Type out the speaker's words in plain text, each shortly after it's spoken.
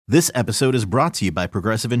This episode is brought to you by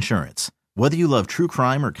Progressive Insurance. Whether you love true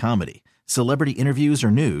crime or comedy, celebrity interviews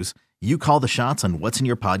or news, you call the shots on what's in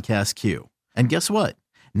your podcast queue. And guess what?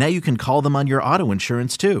 Now you can call them on your auto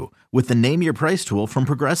insurance too with the Name Your Price tool from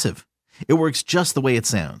Progressive. It works just the way it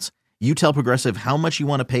sounds. You tell Progressive how much you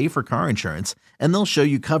want to pay for car insurance, and they'll show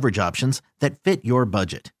you coverage options that fit your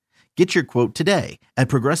budget. Get your quote today at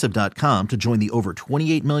Progressive.com to join the over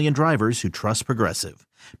 28 million drivers who trust Progressive.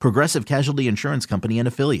 Progressive Casualty Insurance Company and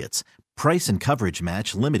Affiliates. Price and coverage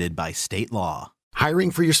match limited by state law. Hiring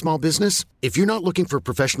for your small business? If you're not looking for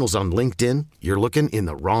professionals on LinkedIn, you're looking in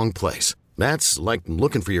the wrong place. That's like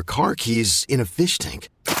looking for your car keys in a fish tank.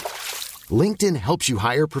 LinkedIn helps you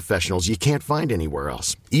hire professionals you can't find anywhere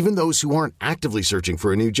else, even those who aren't actively searching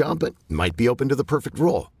for a new job but might be open to the perfect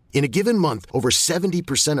role. In a given month, over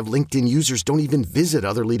 70% of LinkedIn users don't even visit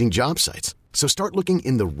other leading job sites. So start looking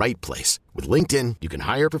in the right place. With LinkedIn, you can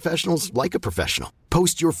hire professionals like a professional.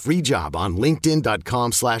 Post your free job on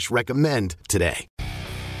linkedin.com/recommend today.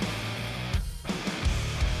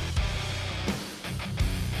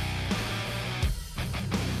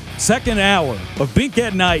 Second hour of Bink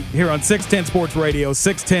at Night here on 610 Sports Radio,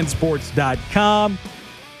 610sports.com.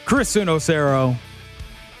 Chris Unocero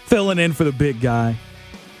filling in for the big guy.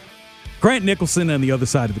 Grant Nicholson on the other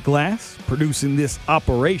side of the glass, producing this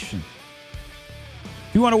operation.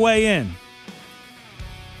 If you want to weigh in, you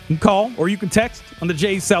can call or you can text on the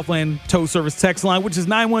Jay's Southland Tow Service text line, which is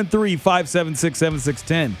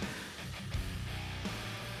 913-576-7610.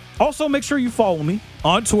 Also, make sure you follow me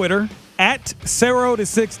on Twitter at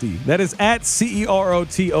Cero60. That is at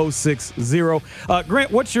CEROTO60.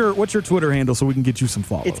 Grant, what's your Twitter handle so we can get you some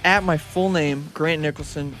follow? It's at my full name, Grant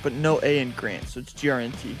Nicholson, but no A in Grant, so it's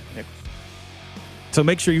GRNT Nicholson. So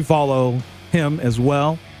make sure you follow him as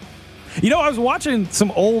well. You know, I was watching some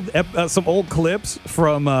old clips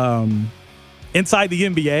from Inside the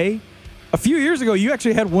NBA. A few years ago, you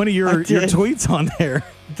actually had one of your tweets on there.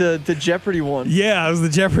 The Jeopardy one. Yeah, it was the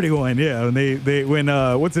Jeopardy one. Yeah, and they when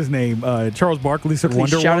what's his name? Charles Barkley said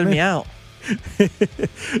Wonder Woman. Shouted me out.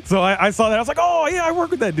 So I saw that. I was like, oh yeah, I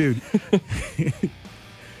work with that dude.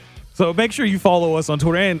 So make sure you follow us on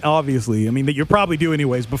Twitter, and obviously, I mean, you probably do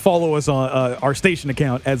anyways, but follow us on our station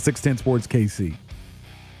account at 610 Sports KC.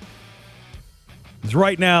 Because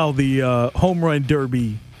right now, the home run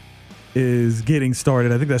derby is getting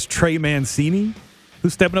started. I think that's Trey Mancini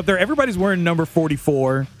who's stepping up there. Everybody's wearing number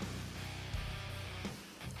 44.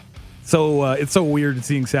 So it's so weird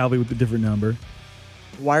seeing Salvi with a different number.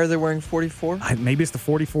 Why are they wearing 44? Maybe it's the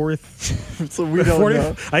 44th. So we don't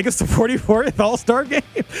know. I guess the 44th All-Star game.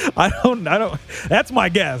 I don't. That's my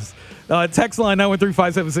guess. Text line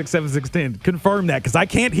 913-576-7610. Confirm that because I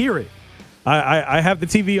can't hear it. I have the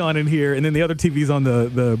TV on in here, and then the other TV's on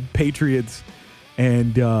the Patriots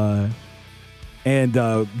and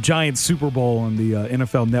Giants Super Bowl on the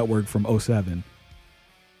NFL Network from 2007.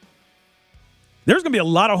 There's going to be a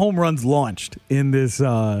lot of home runs launched in this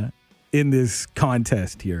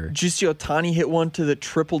contest here. Did you see Ohtani hit one to the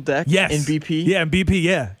triple deck in BP? Yeah, in BP,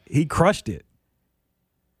 yeah. He crushed it.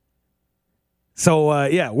 So,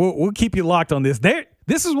 we'll keep you locked on this.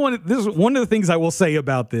 This is one of the things I will say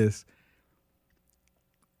about this.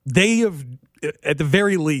 They have, at the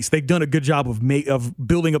very least, they've done a good job of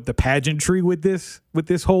building up the pageantry with this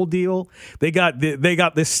whole deal. They got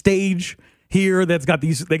this stage here that's got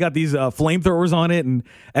these flamethrowers on it, and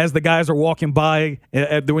as the guys are walking by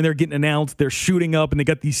when they're getting announced, they're shooting up, and they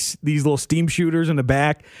got these little steam shooters in the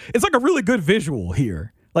back. It's like a really good visual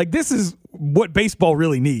here. Like, this is what baseball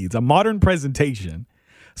really needs, a modern presentation.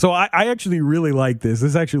 So I actually really like this.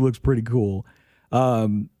 This actually looks pretty cool.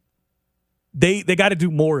 They got to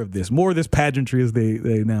do more of this pageantry as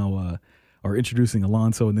they now are introducing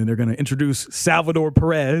Alonso, and then they're going to introduce Salvador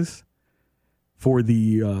Perez for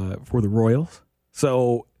the Royals.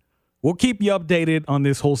 So we'll keep you updated on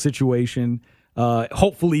this whole situation.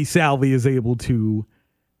 Hopefully Salvi is able to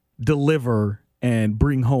deliver and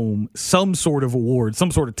bring home some sort of award,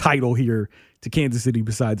 some sort of title here to Kansas City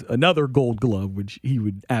besides another Gold Glove, which he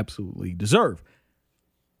would absolutely deserve.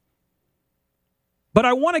 But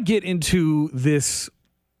I want to get into this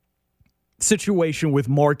situation with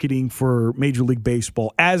marketing for Major League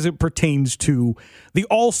Baseball as it pertains to the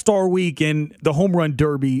All-Star Week and the Home Run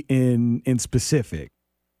Derby in specific.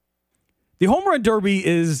 The Home Run Derby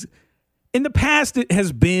is, in the past, it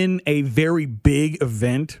has been a very big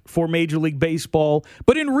event for Major League Baseball,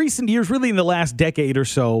 but in recent years, really in the last decade or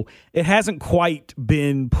so, it hasn't quite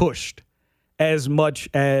been pushed as much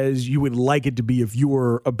as you would like it to be if you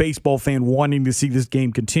were a baseball fan wanting to see this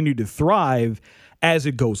game continue to thrive as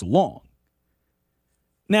it goes along.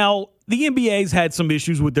 Now, the NBA's had some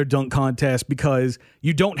issues with their dunk contest because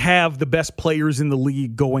you don't have the best players in the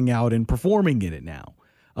league going out and performing in it now.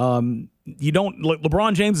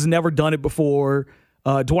 LeBron James has never done it before.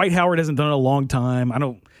 Dwight Howard hasn't done it in a long time.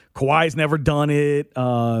 Kawhi's never done it.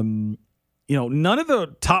 None of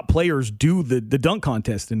the top players do the dunk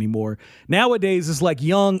contest anymore. Nowadays, it's like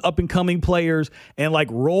young, up-and-coming players and like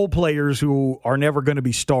role players who are never going to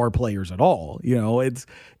be star players at all.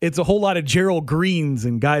 It's a whole lot of Gerald Greens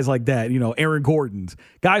and guys like that, Aaron Gordons.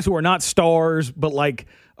 Guys who are not stars, but like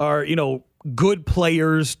are, good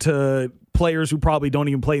players to players who probably don't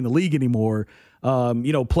even play in the league anymore.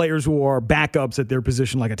 Players who are backups at their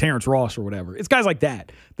position, like a Terrence Ross or whatever. It's guys like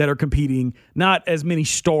that are competing, not as many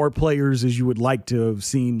star players as you would like to have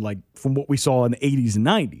seen, like from what we saw in the 80s and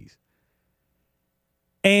 90s.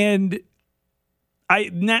 And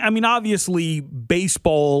obviously,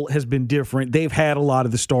 baseball has been different. They've had a lot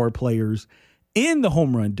of the star players in the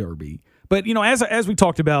home run derby. But, as we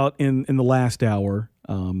talked about in the last hour,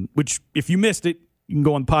 which if you missed it, you can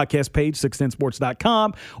go on the podcast page,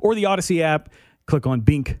 610sports.com, or the Odyssey app. Click on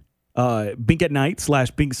Bink at Night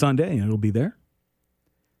 /Bink Sunday, and it'll be there.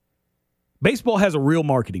 Baseball has a real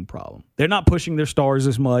marketing problem. They're not pushing their stars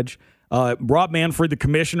as much. Rob Manfred, the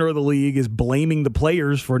commissioner of the league, is blaming the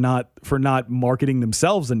players for not marketing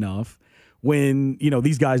themselves enough when,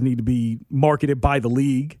 these guys need to be marketed by the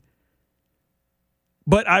league.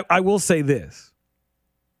 But I will say this.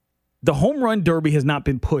 The home run derby has not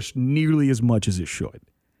been pushed nearly as much as it should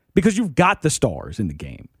because you've got the stars in the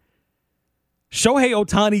game. Shohei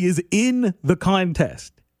Ohtani is in the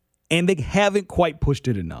contest, and they haven't quite pushed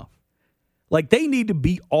it enough. Like, they need to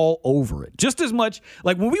be all over it. Just as much,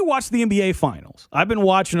 like when we watch the NBA Finals, I've been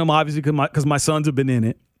watching them, obviously, because my sons have been in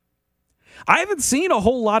it. I haven't seen a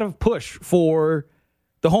whole lot of push for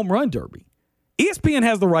the home run derby. ESPN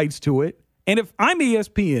has the rights to it, and if I'm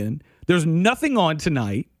ESPN, there's nothing on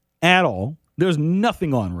tonight at all. There's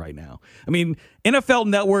nothing on right now. I mean, NFL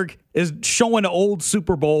Network is showing an old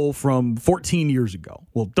Super Bowl from 14 years ago.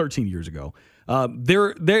 Well, 13 years ago.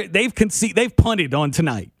 They've punted on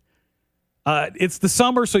tonight. It's the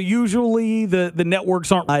summer, so usually the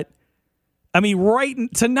networks aren't. I mean,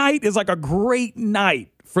 tonight is like a great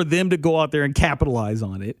night for them to go out there and capitalize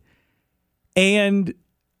on it. And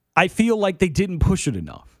I feel like they didn't push it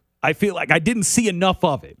enough. I feel like I didn't see enough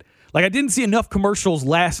of it. Like, I didn't see enough commercials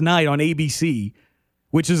last night on ABC,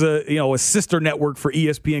 which is a sister network for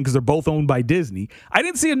ESPN because they're both owned by Disney. I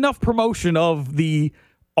didn't see enough promotion of the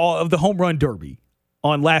home run derby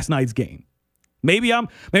on last night's game. Maybe I'm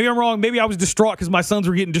wrong. Maybe I was distraught because my Suns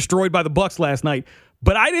were getting destroyed by the Bucks last night.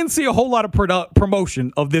 But I didn't see a whole lot of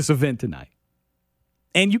promotion of this event tonight.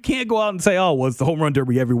 And you can't go out and say, "Oh, well, it's the home run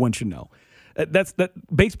derby. Everyone should know."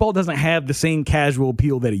 Baseball doesn't have the same casual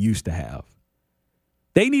appeal that it used to have.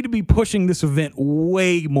 They need to be pushing this event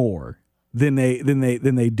way more than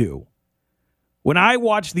they do. When I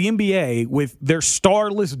watch the NBA with their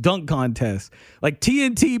starless dunk contest, like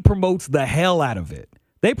TNT promotes the hell out of it.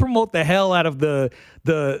 They promote the hell out of the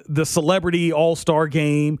celebrity all-star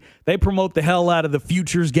game. They promote the hell out of the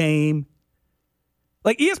futures game.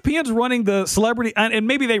 Like, ESPN's running the celebrity, and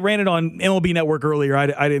maybe they ran it on MLB Network earlier.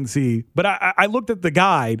 I didn't see. But I looked at the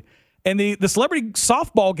guide, and the celebrity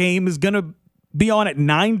softball game is going to be on at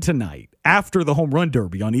 9 tonight after the home run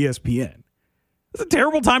derby on ESPN. It's a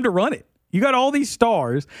terrible time to run it. You got all these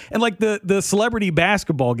stars, and like the celebrity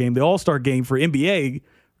basketball game, the all-star game for NBA,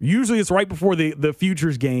 usually it's right before the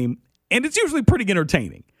futures game, and it's usually pretty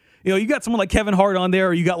entertaining. You got someone like Kevin Hart on there,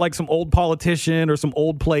 or you got like some old politician or some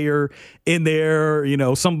old player in there,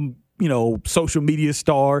 some social media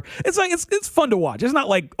star. It's like it's fun to watch. It's not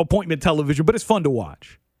like appointment television, but it's fun to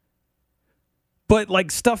watch. But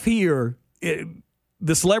like stuff here,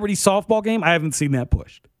 the celebrity softball game, I haven't seen that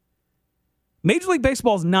pushed. Major League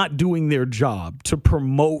Baseball is not doing their job to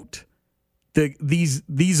promote these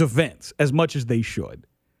events as much as they should.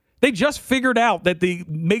 They just figured out that the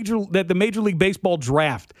Major League Baseball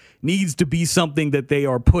draft needs to be something that they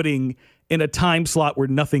are putting in a time slot where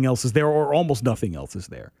nothing else is there, or almost nothing else is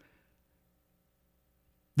there.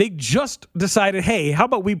 They just decided, hey, how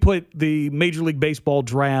about we put the Major League Baseball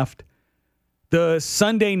draft the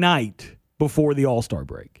Sunday night before the All-Star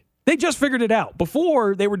break. They just figured it out.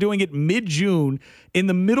 Before, they were doing it mid-June. In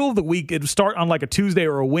the middle of the week, it would start on like a Tuesday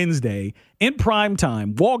or a Wednesday in prime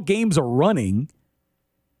time while games are running.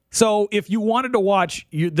 So if you wanted to watch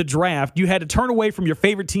the draft, you had to turn away from your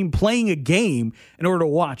favorite team playing a game in order to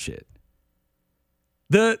watch it.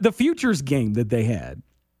 The futures game that they had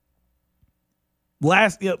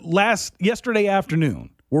yesterday afternoon,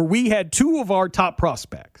 where we had two of our top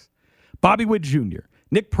prospects, Bobby Witt Jr.,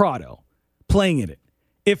 Nick Pratto, playing in it.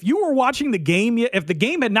 If you were watching the game, if the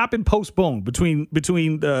game had not been postponed between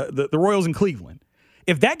the Royals and Cleveland,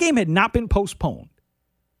 if that game had not been postponed,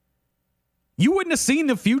 you wouldn't have seen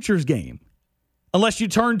the Futures game unless you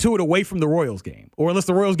turned to it away from the Royals game, or unless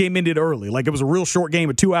the Royals game ended early, like it was a real short game,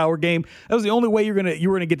 a 2-hour game. That was the only way you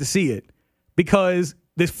were gonna get to see it, because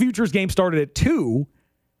this Futures game started at 2,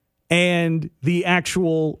 and the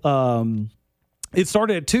actual it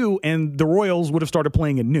started at 2, and the Royals would have started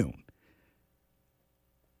playing at noon.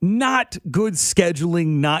 Not good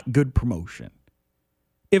scheduling, not good promotion.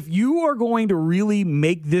 If you are going to really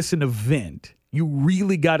make this an event, you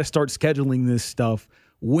really got to start scheduling this stuff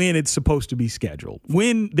when it's supposed to be scheduled,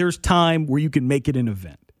 when there's time where you can make it an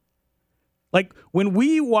event. Like when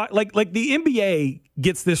we watch, like the NBA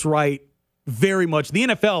gets this right very much. The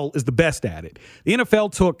NFL is the best at it. The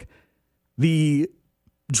NFL took the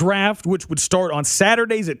draft, which would start on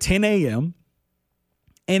Saturdays at 10 a.m.,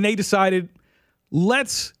 and they decided,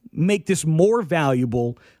 let's make this more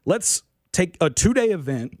valuable. Let's take a 2-day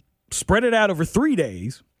event, spread it out over 3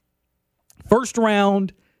 days. First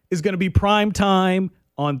round is going to be prime time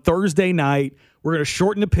on Thursday night. We're going to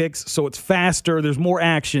shorten the picks so it's faster. There's more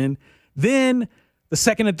action. Then the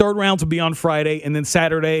second and third rounds will be on Friday, and then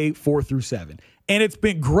Saturday, 4 through 7. And it's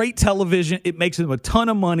been great television. It makes them a ton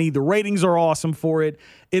of money. The ratings are awesome for it.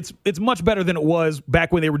 It's much better than it was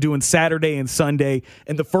back when they were doing Saturday and Sunday,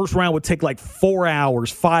 and the first round would take like 4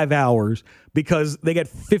 hours, 5 hours, because they got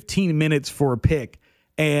 15 minutes for a pick.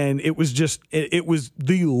 And it was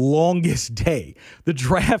the longest day. The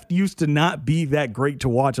draft used to not be that great to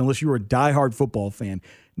watch unless you were a diehard football fan.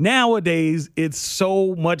 Nowadays, it's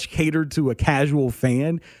so much catered to a casual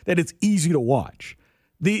fan that it's easy to watch.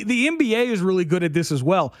 The NBA is really good at this as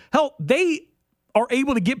well. Hell, they are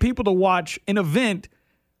able to get people to watch an event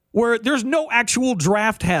where there's no actual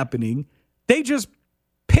draft happening. They just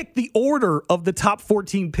pick the order of the top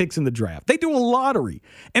 14 picks in the draft. They do a lottery,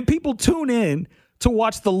 and people tune in to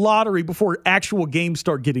watch the lottery before actual games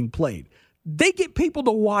start getting played. They get people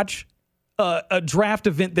to watch a draft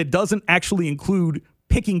event that doesn't actually include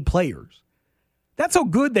picking players. That's how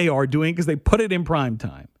good they are doing, because they put it in prime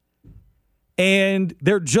time. And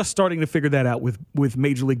they're just starting to figure that out with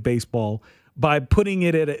Major League Baseball by putting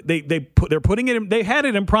it at they had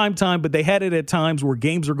it in prime time, but they had it at times where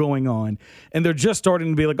games are going on, and they're just starting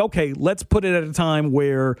to be like, okay, let's put it at a time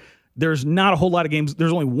where there's not a whole lot of games.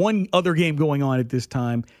 There's only one other game going on at this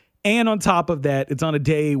time. And on top of that, it's on a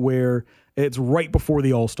day where it's right before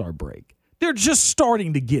the All-Star break. They're just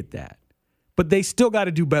starting to get that. But they still got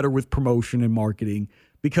to do better with promotion and marketing,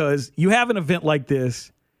 because you have an event like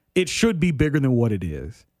this, it should be bigger than what it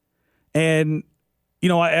is. And, you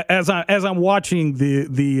know, as I'm watching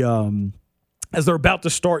as they're about to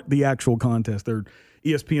start the actual contest,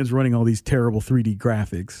 ESPN's running all these terrible 3D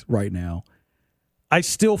graphics right now. I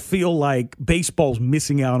still feel like baseball's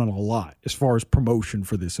missing out on a lot as far as promotion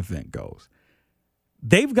for this event goes.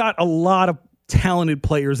 They've got a lot of talented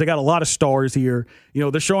players. They got a lot of stars here. You know,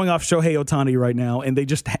 they're showing off Shohei Ohtani right now, and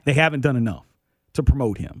they haven't done enough to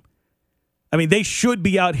promote him. I mean, they should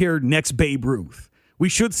be out here next Babe Ruth. We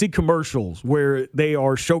should see commercials where they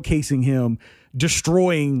are showcasing him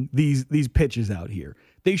destroying these pitches out here.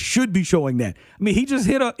 They should be showing that. I mean, he just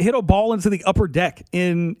hit a ball into the upper deck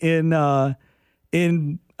in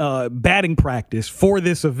batting practice for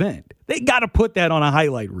this event. They got to put that on a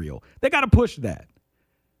highlight reel. They got to push that,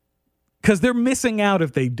 because they're missing out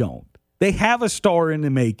if they don't. They have a star in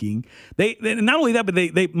the making. They not only that, but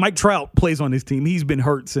they Mike Trout plays on this team. He's been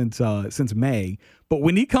hurt since May. But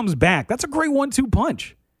when he comes back, that's a great 1-2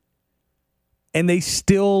 punch. And they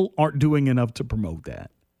still aren't doing enough to promote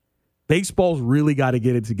that. Baseball's really got to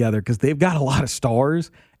get it together, because they've got a lot of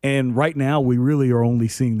stars. And right now, we really are only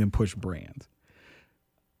seeing them push brands.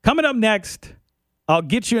 Coming up next, I'll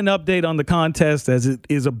get you an update on the contest as it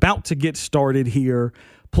is about to get started here.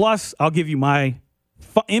 Plus, I'll give you my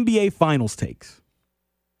NBA Finals takes.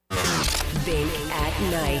 Bink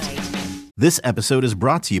at night. This episode is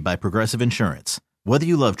brought to you by Progressive Insurance. Whether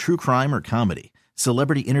you love true crime or comedy,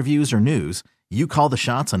 celebrity interviews or news, you call the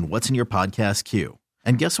shots on what's in your podcast queue.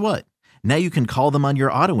 And guess what? Now you can call them on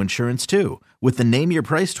your auto insurance too, with the Name Your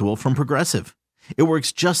Price tool from Progressive. It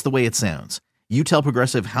works just the way it sounds. You tell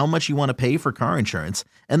Progressive how much you want to pay for car insurance,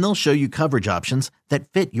 and they'll show you coverage options that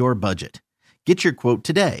fit your budget. Get your quote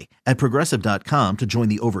today at Progressive.com to join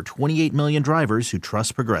the over 28 million drivers who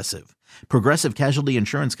trust Progressive. Progressive Casualty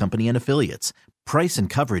Insurance Company and Affiliates. Price and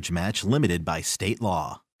coverage match limited by state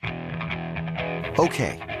law.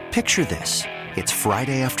 Okay, picture this. It's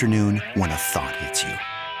Friday afternoon when a thought hits you.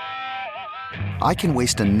 I can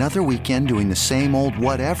waste another weekend doing the same old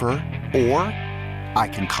whatever, or I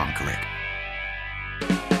can conquer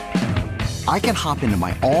it. I can hop into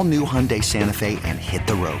my all-new Hyundai Santa Fe and hit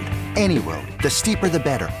the road. Any road. The steeper, the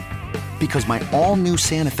better. Because my all-new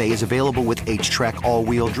Santa Fe is available with H-Track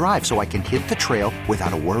all-wheel drive, so I can hit the trail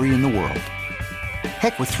without a worry in the world.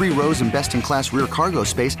 Heck, with 3 rows and best-in-class rear cargo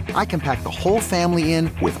space, I can pack the whole family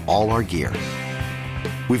in with all our gear.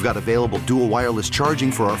 We've got available dual wireless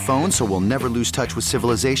charging for our phones, so we'll never lose touch with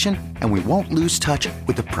civilization, and we won't lose touch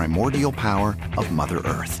with the primordial power of Mother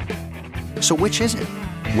Earth. So which is it?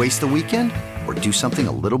 Waste the weekend or do something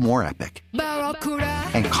a little more epic?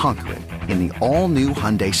 And conquer it in the all-new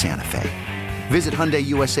Hyundai Santa Fe. Visit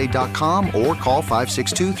HyundaiUSA.com or call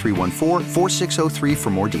 562-314-4603 for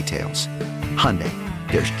more details. Hyundai,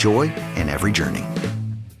 there's joy in every journey.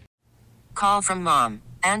 Call from mom.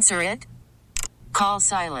 Answer it. Call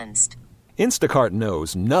silenced. Instacart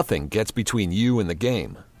knows nothing gets between you and the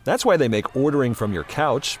game. That's why they make ordering from your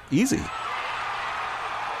couch easy.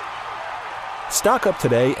 Stock up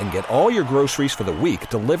today and get all your groceries for the week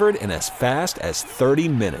delivered in as fast as 30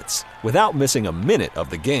 minutes without missing a minute of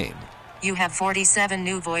the game. You have 47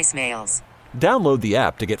 new voicemails. Download the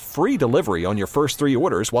app to get free delivery on your first 3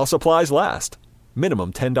 orders while supplies last.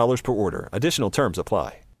 Minimum $10 per order. Additional terms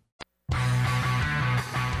apply.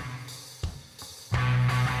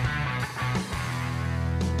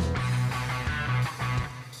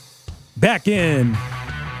 Back in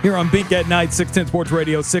here on Bink at Night, 610 Sports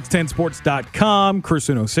Radio, 610sports.com. Chris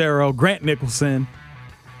Nocero, Grant Nicholson.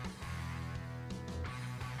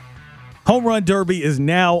 Home Run Derby is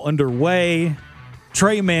now underway.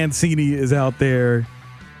 Trey Mancini is out there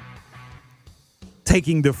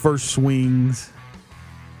taking the first swings.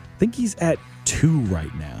 I think he's at 2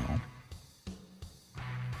 right now.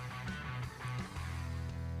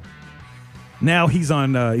 Now he's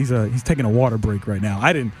on. He's taking a water break right now.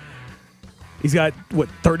 He's got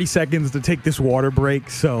 30 seconds to take this water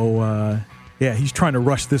break. So yeah, he's trying to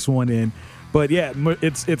rush this one in. But yeah,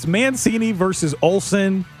 it's Mancini versus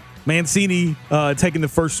Olsen. Mancini taking the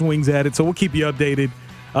first swings at it. So we'll keep you updated.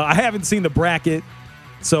 I haven't seen the bracket,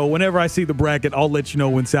 so whenever I see the bracket, I'll let you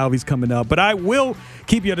know when Salvi's coming up. But I will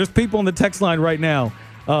keep you. There's people on the text line right now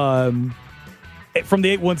from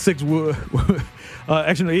the 816.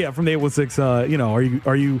 Actually, yeah, from the 816.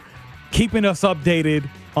 Are you keeping us updated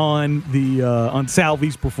on the on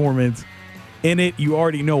Salvi's performance in it? You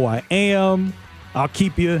already know I am. I'll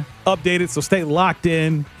keep you updated, so stay locked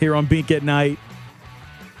in here on Bink at Night.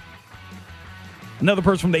 Another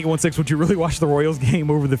person from the 816, would you really watch the Royals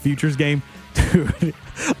game over the Futures game? Dude,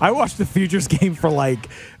 I watched the Futures game for like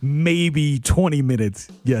maybe 20 minutes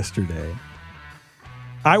yesterday.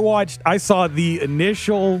 I saw the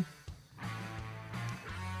initial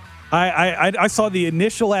I saw the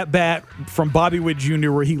initial at bat from Bobby Witt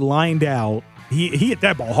Jr. where he lined out. He hit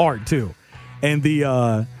that ball hard too, and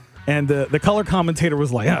the color commentator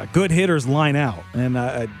was like, "Good hitters line out,"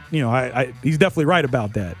 and he's definitely right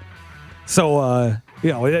about that. So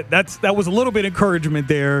that was a little bit of encouragement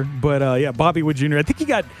there, but yeah, Bobby Witt Jr. I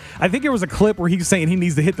think there was a clip where he's saying he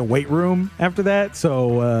needs to hit the weight room after that.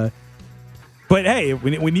 So, but hey,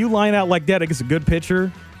 when you line out like that against a good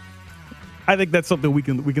pitcher, I think that's something we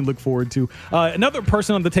can look forward to. Another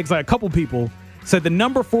person on the text line, a couple people said the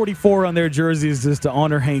number 44 on their jersey is just to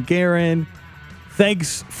honor Hank Aaron.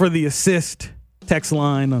 Thanks for the assist. Text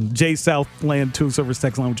line on J Southland 2 Service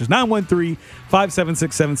text line, which is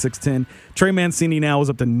 913-576-7610. Trey Mancini now is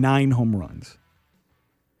up to 9 home runs.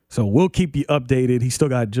 So we'll keep you updated. He's still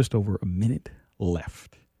got just over a minute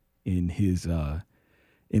left in his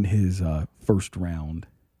first round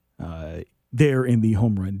there in the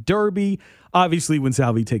Home Run Derby. Obviously, when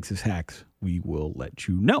Salvi takes his hacks, we will let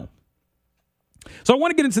you know. So I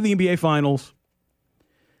want to get into the NBA Finals.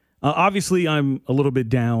 Obviously, I'm a little bit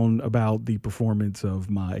down about the performance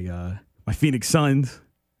of my Phoenix Suns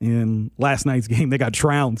in last night's game. They got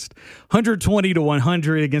trounced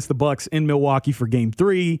 120-100 against the Bucks in Milwaukee for Game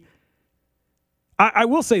 3. I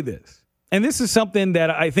will say this, and this is something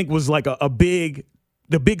that I think was like the big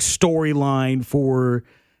storyline for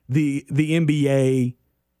the NBA.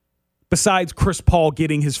 Besides Chris Paul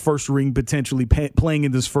getting his first ring, potentially playing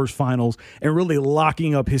in this first finals and really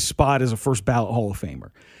locking up his spot as a first ballot Hall of Famer.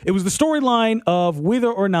 It was the storyline of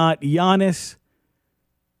whether or not Giannis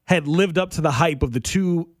had lived up to the hype of the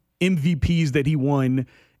 2 MVPs that he won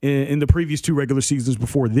in the previous 2 regular seasons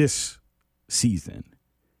before this season.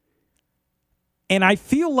 And I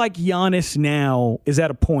feel like Giannis now is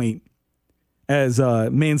at a point, as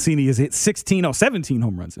Mancini has hit 17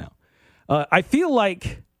 home runs now. I feel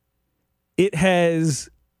like it has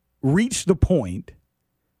reached the point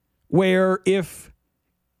where if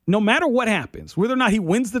no matter what happens, whether or not he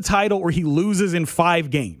wins the title or he loses in 5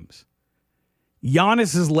 games,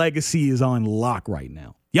 Giannis's legacy is on lock right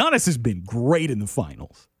now. Giannis has been great in the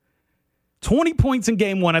finals. 20 points in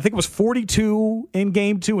game one. I think it was 42 in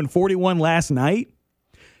game two and 41 last night.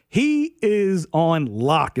 He is on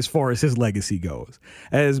lock as far as his legacy goes.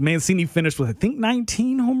 As Mancini finished with, I think,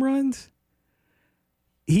 19 home runs.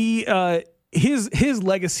 His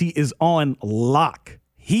legacy is on lock.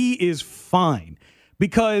 He is fine.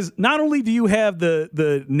 Because not only do you have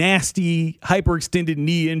the nasty hyperextended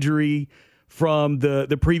knee injury from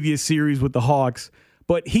the previous series with the Hawks,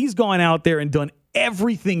 but he's gone out there and done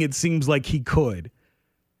everything it seems like he could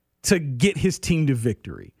to get his team to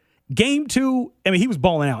victory. Game two, I mean, he was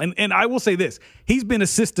balling out. And I will say this, he's been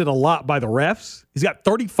assisted a lot by the refs. He's got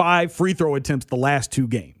 35 free throw attempts the last two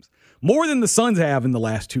games. More than the Suns have in the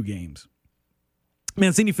last two games.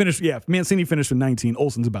 Mancini finished with 19.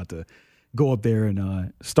 Olsen's about to go up there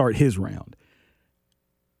and start his round.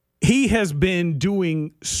 He has been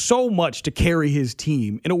doing so much to carry his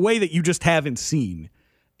team in a way that you just haven't seen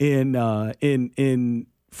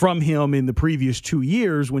from him in the previous 2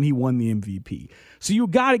 years when he won the MVP. So you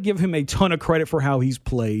got to give him a ton of credit for how he's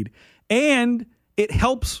played. And it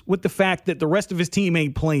helps with the fact that the rest of his team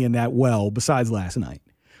ain't playing that well besides last night.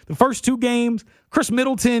 The first two games, Chris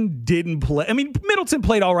Middleton didn't play. I mean, Middleton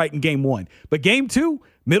played all right in game one. But game two,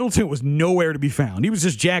 Middleton was nowhere to be found. He was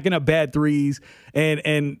just jacking up bad threes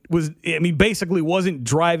and basically wasn't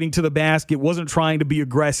driving to the basket, wasn't trying to be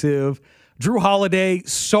aggressive. Drew Holiday,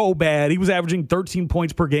 so bad. He was averaging 13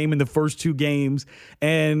 points per game in the first two games,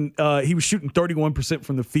 and he was shooting 31%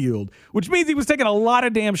 from the field, which means he was taking a lot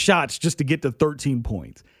of damn shots just to get to 13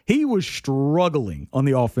 points. He was struggling on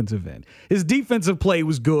the offensive end. His defensive play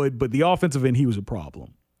was good, but the offensive end, he was a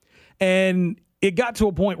problem. And it got to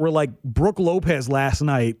a point where, like, Brook Lopez last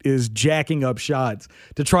night is jacking up shots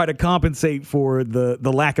to try to compensate for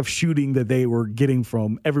the lack of shooting that they were getting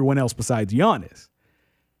from everyone else besides Giannis.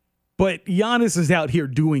 But Giannis is out here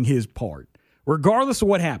doing his part, regardless of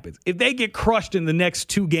what happens. If they get crushed in the next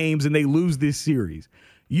two games and they lose this series,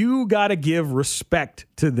 you got to give respect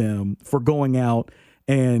to them for going out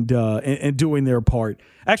and doing their part.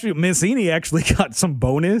 Actually, Mancini actually got some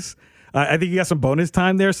bonus. I think he got some bonus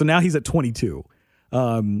time there, so now he's at 22,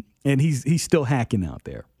 and he's still hacking out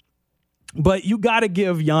there. But you got to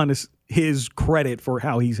give Giannis his credit for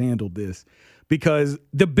how he's handled this. Because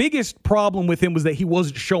the biggest problem with him was that he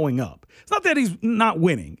wasn't showing up. It's not that he's not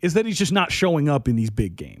winning. It's that he's just not showing up in these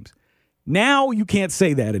big games. Now you can't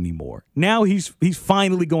say that anymore. Now he's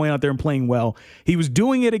finally going out there and playing well. He was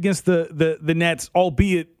doing it against the Nets,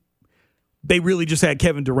 albeit they really just had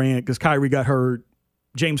Kevin Durant because Kyrie got hurt,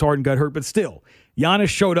 James Harden got hurt. But still, Giannis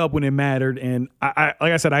showed up when it mattered. And like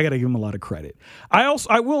I said, I got to give him a lot of credit. I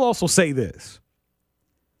will also say this.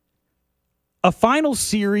 A final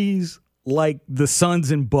series like the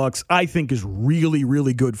Suns and Bucks, I think is really,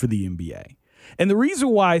 really good for the NBA. And the reason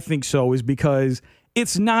why I think so is because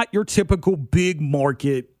it's not your typical big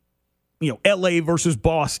market, LA versus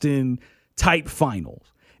Boston type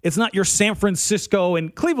finals. It's not your San Francisco,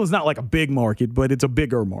 and Cleveland's not like a big market, but it's a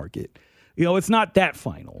bigger market. It's not that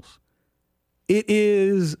finals. It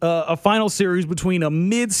is a final series between a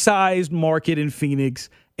mid-sized market in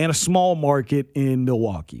Phoenix and a small market in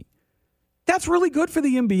Milwaukee. That's really good for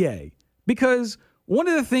the NBA. Because one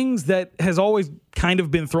of the things that has always kind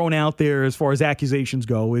of been thrown out there as far as accusations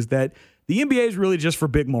go is that the NBA is really just for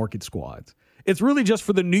big market squads. It's really just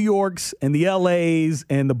for the New Yorks and the LAs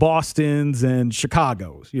and the Bostons and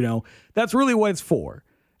Chicagos. That's really what it's for.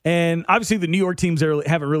 And obviously the New York teams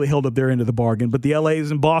haven't really held up their end of the bargain, but the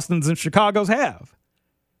LAs and Bostons and Chicagos have.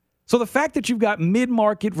 So the fact that you've got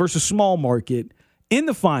mid-market versus small market in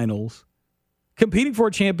the finals competing for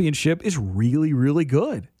a championship is really, really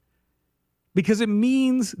good. Because it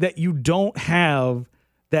means that you don't have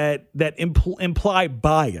that implied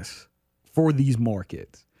bias for these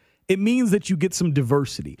markets. It means that you get some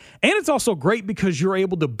diversity. And it's also great because you're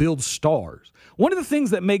able to build stars. One of the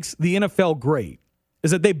things that makes the NFL great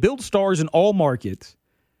is that they build stars in all markets,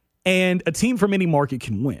 and a team from any market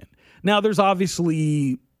can win. Now, there's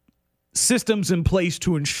obviously systems in place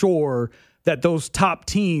to ensure that those top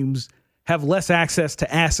teams have less access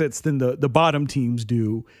to assets than the bottom teams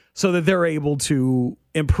do so that they're able to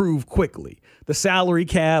improve quickly. The salary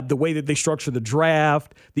cap, the way that they structure the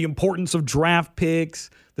draft, the importance of draft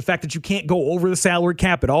picks, the fact that you can't go over the salary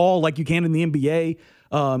cap at all like you can in the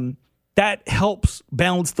NBA, that helps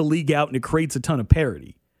balance the league out and it creates a ton of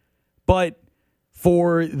parity. But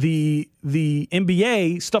for the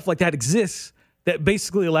NBA, stuff like that exists that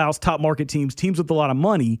basically allows top market teams with a lot of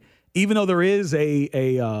money, even though there is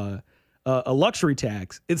a luxury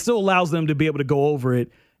tax, it still allows them to be able to go over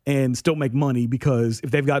it and still make money because if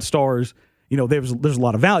they've got stars, there's a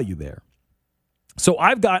lot of value there. So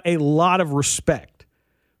I've got a lot of respect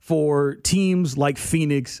for teams like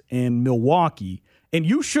Phoenix and Milwaukee, and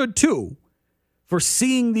you should too, for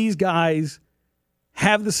seeing these guys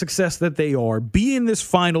have the success that they are, be in this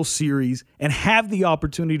final series, and have the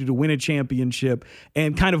opportunity to win a championship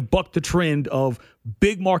and kind of buck the trend of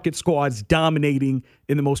big market squads dominating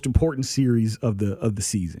in the most important series of the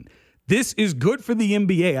season. This is good for the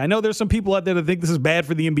NBA. I know there's some people out there that think this is bad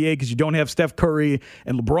for the NBA because you don't have Steph Curry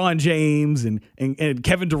and LeBron James and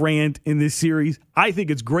Kevin Durant in this series. I think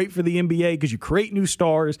it's great for the NBA because you create new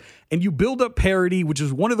stars and you build up parity, which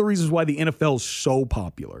is one of the reasons why the NFL is so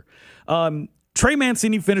popular. Trey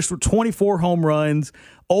Mancini finished with 24 home runs.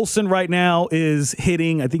 Olsen right now is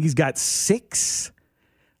hitting, I think he's got 6.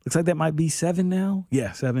 Looks like that might be 7 now.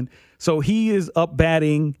 Yeah, 7. So he is up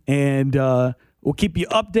batting, and we'll keep you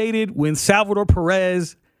updated when Salvador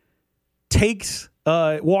Perez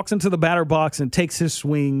walks into the batter box and takes his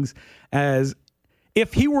swings. As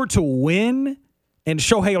if he were to win and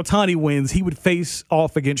Shohei Ohtani wins, he would face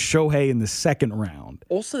off against Shohei in the second round.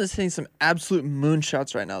 Olsen is hitting some absolute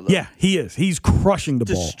moonshots right now, though. Yeah, he is. He's crushing the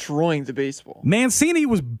ball. Destroying the baseball. Mancini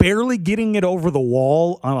was barely getting it over the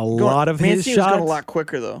wall on a lot of his shots. Mancini was going a lot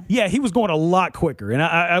quicker, though. Yeah, he was going a lot quicker. And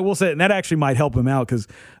I will say, and that actually might help him out because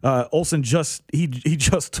Olsen just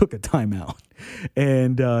took a timeout.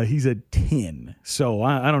 And he's at 10. So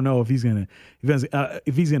I don't know if he's gonna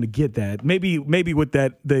get that. Maybe with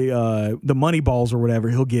that the money balls or whatever,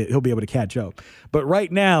 he'll be able to catch up. But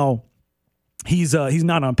right now, he's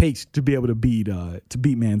not on pace to be able to beat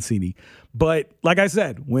Mancini. But like I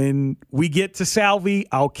said, when we get to Salvi,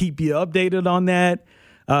 I'll keep you updated on that.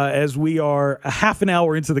 As we are a half an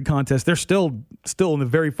hour into the contest, they're still in the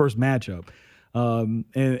very first matchup.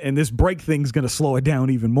 And this break thing's going to slow it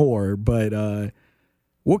down even more. But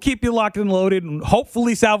we'll keep you locked and loaded, and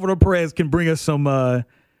hopefully Salvador Perez can bring us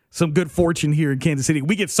some good fortune here in Kansas City.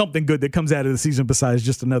 We get something good that comes out of the season besides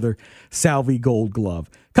just another Salvi Gold Glove.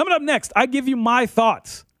 Coming up next, I give you my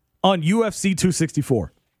thoughts on UFC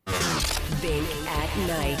 264. Bink at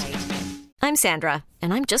Night. I'm Sandra,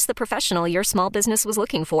 and I'm just the professional your small business was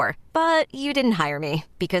looking for. But you didn't hire me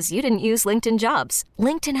because you didn't use LinkedIn Jobs.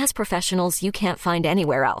 LinkedIn has professionals you can't find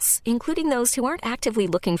anywhere else, including those who aren't actively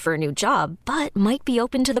looking for a new job, but might be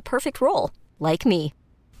open to the perfect role, like me.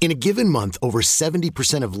 In a given month, over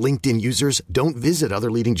 70% of LinkedIn users don't visit other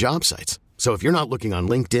leading job sites. So if you're not looking on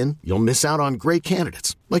LinkedIn, you'll miss out on great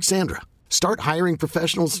candidates like Sandra. Start hiring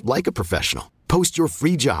professionals like a professional. Post your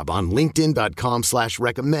free job on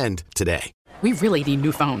linkedin.com/recommend today. We really need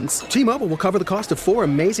new phones. T-Mobile will cover the cost of 4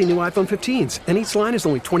 amazing new iPhone 15s, and each line is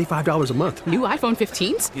only $25 a month. New iPhone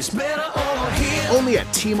 15s? It's better over here. Only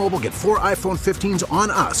at T-Mobile, get 4 iPhone 15s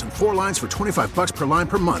on us and 4 lines for $25 per line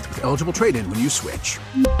per month with eligible trade-in when you switch.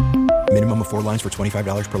 Minimum of 4 lines for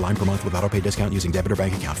 $25 per line per month with autopay discount using debit or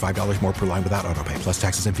bank account. $5 more per line without autopay, plus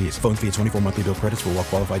taxes and fees. Phone fee at 24 monthly bill credits for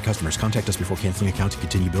well-qualified customers. Contact us before canceling account to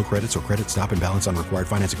continue bill credits or credit stop and balance on required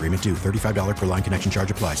finance agreement due. $35 per line connection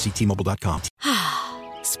charge applies. See T-Mobile.com.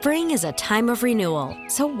 Spring is a time of renewal,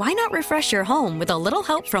 so why not refresh your home with a little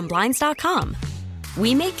help from Blinds.com?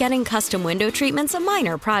 We make getting custom window treatments a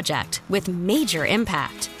minor project with major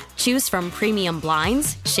impact. Choose from premium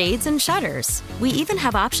blinds, shades, and shutters. We even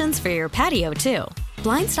have options for your patio, too.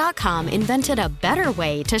 Blinds.com invented a better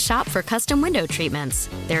way to shop for custom window treatments.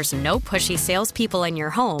 There's no pushy salespeople in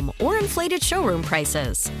your home or inflated showroom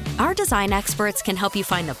prices. Our design experts can help you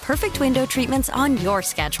find the perfect window treatments on your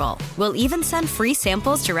schedule. We'll even send free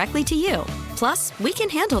samples directly to you. Plus, we can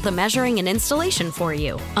handle the measuring and installation for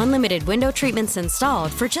you. Unlimited window treatments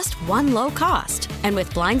installed for just one low cost. And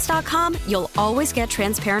with Blinds.com, you'll always get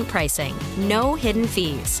transparent pricing. No hidden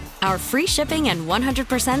fees. Our free shipping and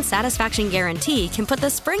 100% satisfaction guarantee can put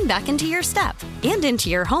the spring back into your step and into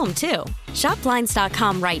your home, too. Shop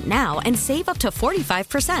Blinds.com right now and save up to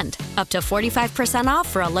 45%. Up to 45% off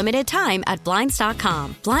for a limited time at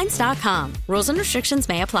Blinds.com. Blinds.com. Rules and restrictions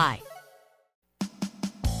may apply.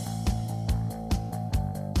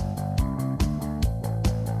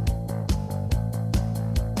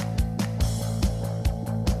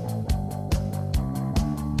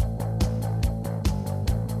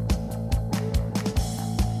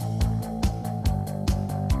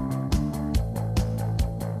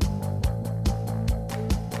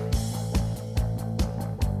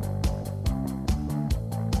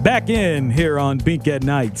 Back in here on Bink at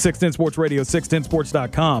Night, 610 Sports Radio,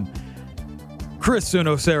 610sports.com. Chris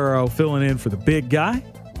Sunocero filling in for the big guy.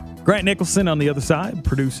 Grant Nicholson on the other side,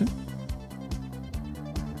 producing.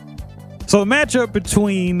 So the matchup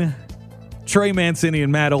between Trey Mancini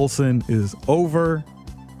and Matt Olson is over.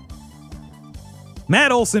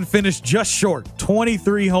 Matt Olson finished just short,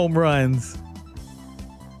 23 home runs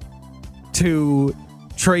to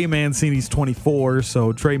Trey Mancini's 24.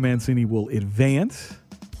 So Trey Mancini will advance.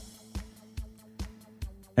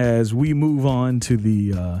 As we move on to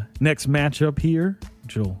the next matchup here,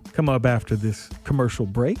 which will come up after this commercial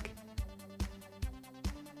break.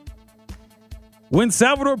 When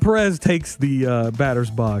Salvador Perez takes the batter's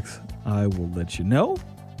box, I will let you know.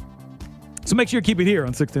 So make sure you keep it here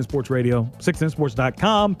on 610 Sports Radio,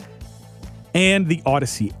 610sports.com, and the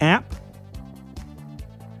Odyssey app.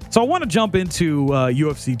 So I want to jump into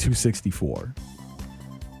UFC 264,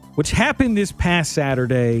 which happened this past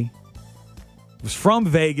Saturday. It was from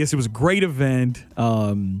Vegas. It was a great event.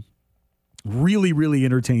 Really, really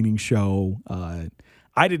entertaining show. I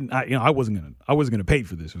wasn't gonna pay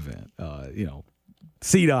for this event.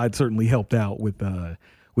 CDOT certainly helped out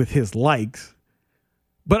with his likes,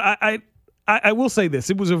 but I will say this: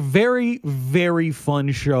 it was a very, very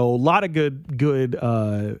fun show. A lot of good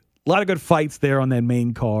fights there on that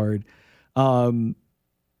main card. Obviously,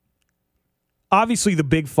 the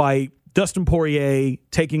big fight. Dustin Poirier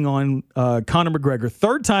taking on Conor McGregor.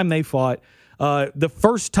 Third time they fought. The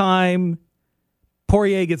first time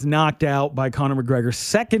Poirier gets knocked out by Conor McGregor.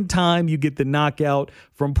 Second time you get the knockout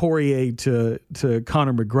from Poirier to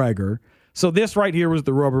Conor McGregor. So this right here was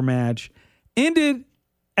the rubber match. Ended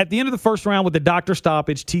at the end of the first round with the doctor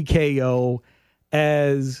stoppage, TKO,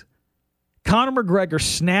 as Conor McGregor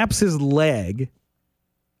snaps his leg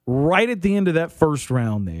right at the end of that first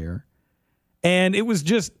round there. And it was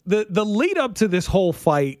just the lead up to this whole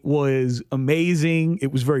fight was amazing.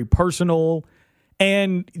 It was very personal.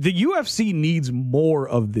 And the UFC needs more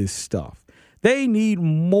of this stuff. They need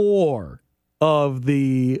more of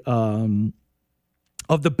the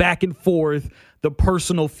back and forth, the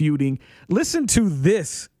personal feuding. Listen to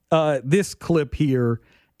this clip here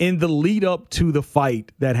in the lead up to the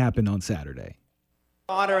fight that happened on Saturday.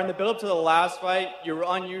 Conor, in the build up to the last fight, you were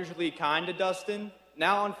unusually kind to Dustin.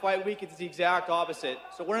 Now on fight week, it's the exact opposite.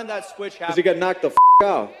 So when did that switch happen? Because he got knocked the f***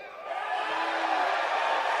 out.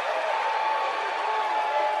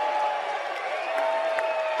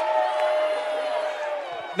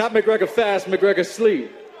 Not McGregor fast, McGregor sleep.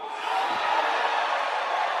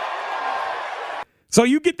 So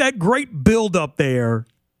you get that great build up there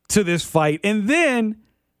to this fight. And then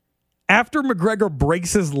after McGregor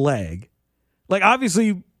breaks his leg, like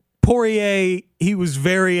obviously Poirier, he was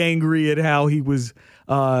very angry at how he was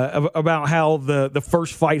about how the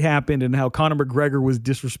first fight happened and how Conor McGregor was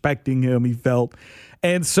disrespecting him, he felt.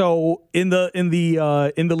 And so in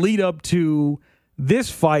the lead up to this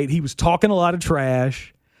fight, he was talking a lot of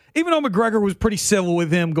trash. Even though McGregor was pretty civil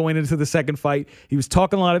with him going into the second fight, he was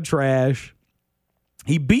talking a lot of trash.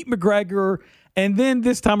 He beat McGregor, and then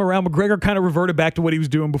this time around, McGregor kind of reverted back to what he was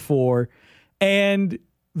doing before. And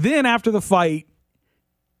then after the fight,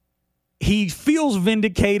 he feels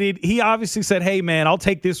vindicated. He obviously said, hey, man, I'll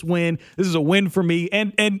take this win. This is a win for me.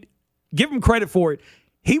 And give him credit for it.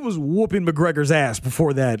 He was whooping McGregor's ass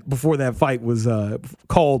before that fight was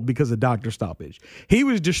called because of doctor stoppage. He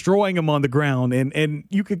was destroying him on the ground, and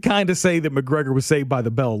you could kind of say that McGregor was saved by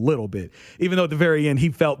the bell a little bit, even though at the very end he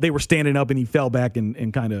felt they were standing up and he fell back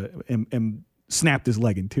and kind of snapped his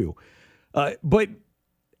leg in two. But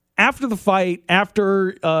after the fight,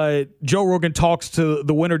 after Joe Rogan talks to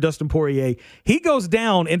the winner, Dustin Poirier, he goes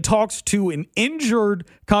down and talks to an injured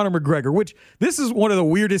Conor McGregor, which this is one of the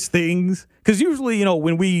weirdest things. Because usually,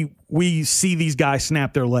 when we see these guys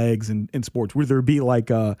snap their legs in sports, whether it be like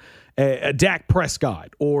a Dak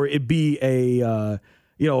Prescott or it be a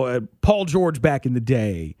Paul George back in the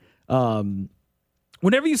day.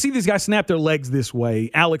 Whenever you see these guys snap their legs this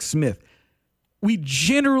way, Alex Smith, we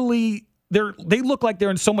generally... They look like they're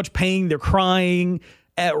in so much pain. They're crying,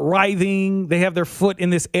 writhing. They have their foot in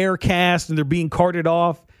this air cast and they're being carted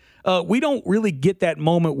off. We don't really get that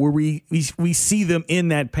moment where we see them in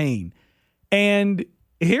that pain. And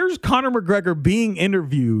here's Conor McGregor being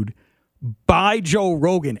interviewed by Joe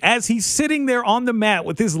Rogan as he's sitting there on the mat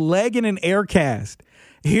with his leg in an air cast.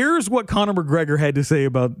 Here's what Conor McGregor had to say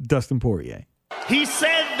about Dustin Poirier. He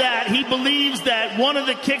said that he believes that one of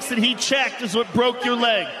the kicks that he checked is what broke your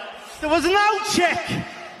leg. There was no check.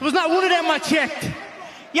 There was not one of them I checked.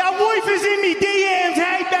 Your wife is in me DMs.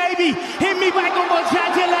 Hey, baby, hit me back on my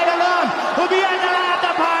chat till later on. We'll be at the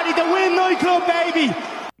after party, the Win nightclub, baby.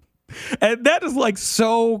 And that is like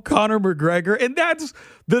so Conor McGregor. And that's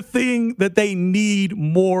the thing that they need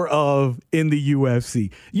more of in the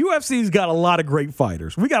UFC. UFC's got a lot of great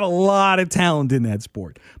fighters. We got a lot of talent in that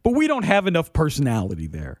sport. But we don't have enough personality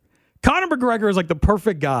there. Conor McGregor is like the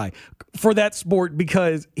perfect guy for that sport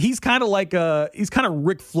because he's kind of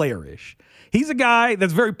Ric Flair-ish. He's a guy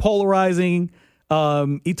that's very polarizing.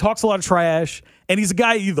 He talks a lot of trash, and he's a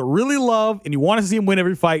guy you either really love and you want to see him win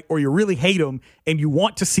every fight, or you really hate him and you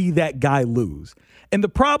want to see that guy lose. And the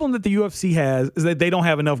problem that the UFC has is that they don't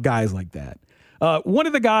have enough guys like that. One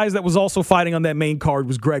of the guys that was also fighting on that main card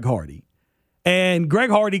was Greg Hardy. And Greg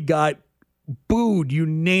Hardy got booed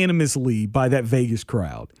unanimously by that Vegas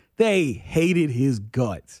crowd. They hated his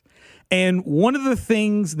guts. And one of the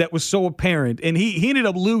things that was so apparent, and he ended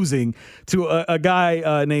up losing to a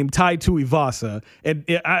guy named Tai Tuivasa. And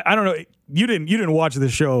I don't know, you didn't watch the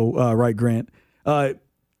show, right, Grant?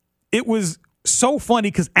 It was so funny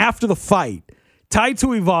because after the fight, Tai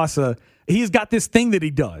Tuivasa, he's got this thing that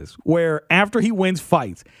he does where after he wins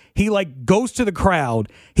fights, he like goes to the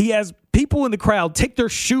crowd. He has people in the crowd take their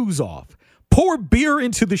shoes off, pour beer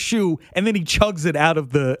into the shoe, and then he chugs it out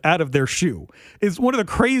of their shoe. It's one of the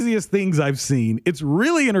craziest things I've seen. It's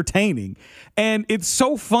really entertaining, and it's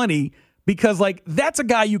so funny because like that's a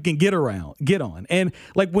guy you can get on. And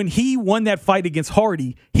like when he won that fight against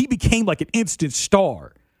Hardy, he became like an instant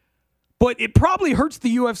star. But it probably hurts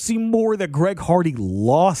the UFC more that Greg Hardy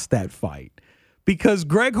lost that fight because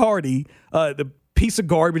Greg Hardy, the piece of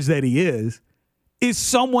garbage that he is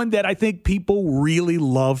someone that I think people really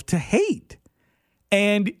love to hate.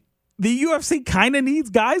 And the UFC kind of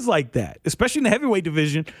needs guys like that, especially in the heavyweight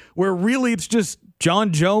division where really it's just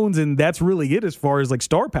John Jones and that's really it as far as like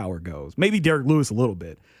star power goes. Maybe Derek Lewis a little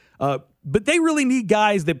bit. But they really need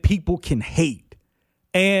guys that people can hate.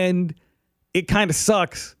 And it kind of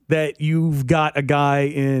sucks that you've got a guy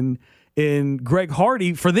in Greg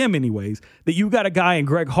Hardy, for them anyways, that you've got a guy in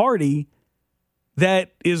Greg Hardy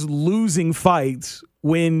that is losing fights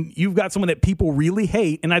when you've got someone that people really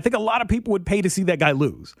hate. And I think a lot of people would pay to see that guy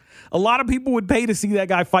lose. A lot of people would pay to see that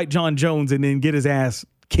guy fight John Jones and then get his ass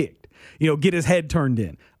kicked, get his head turned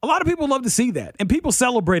in. A lot of people love to see that. And people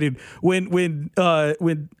celebrated when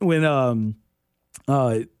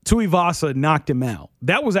Tuivasa knocked him out.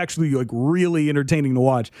 That was actually like really entertaining to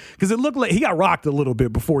watch because it looked like he got rocked a little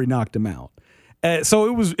bit before he knocked him out. So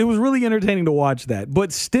it was really entertaining to watch that.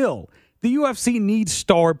 But still, the UFC needs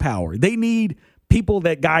star power. They need people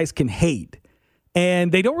that guys can hate,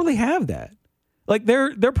 and they don't really have that. Like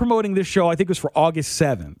they're promoting this show. I think it was for August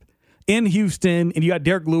 7th in Houston, and you got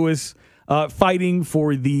Derek Lewis fighting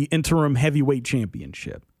for the interim heavyweight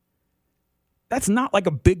championship. That's not like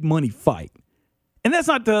a big money fight. And that's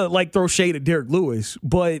not to like throw shade at Derek Lewis,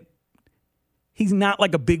 but he's not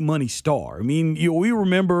like a big money star. I mean, we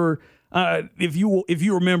remember if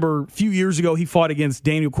you remember a few years ago, he fought against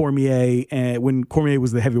Daniel Cormier when Cormier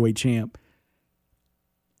was the heavyweight champ,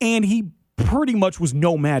 and he pretty much was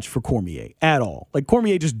no match for Cormier at all. Like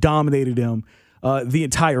Cormier just dominated him the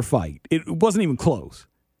entire fight. It wasn't even close.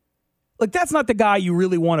 Like that's not the guy you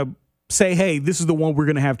really want to say, hey, this is the one we're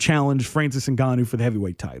going to have challenge Francis Ngannou for the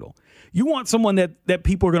heavyweight title. You want someone that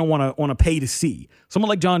people are going to want to pay to see. Someone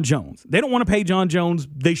like John Jones. They don't want to pay John Jones.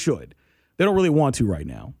 They should. They don't really want to right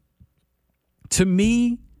now. To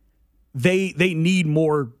me, they need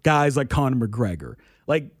more guys like Conor McGregor.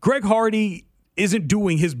 Like Greg Hardy isn't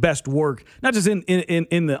doing his best work, not just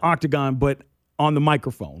in the octagon, but on the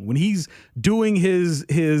microphone. When he's doing his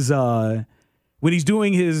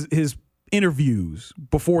interviews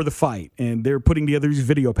before the fight and they're putting together these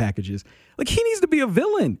video packages, like he needs to be a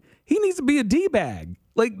villain. He needs to be a D-bag.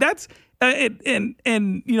 Like that's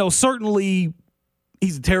certainly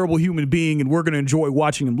he's a terrible human being and we're going to enjoy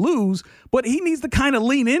watching him lose, but he needs to kind of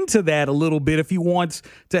lean into that a little bit if he wants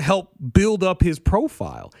to help build up his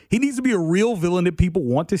profile. He needs to be a real villain that people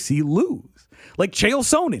want to see lose. Like Chael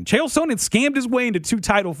Sonnen. Chael Sonnen scammed his way into 2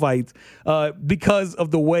 title fights because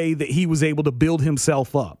of the way that he was able to build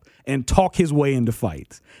himself up and talk his way into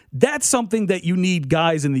fights. That's something that you need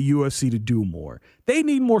guys in the UFC to do more. They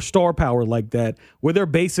need more star power like that, where they're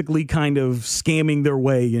basically kind of scamming their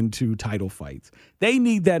way into title fights. They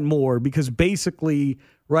need that more because basically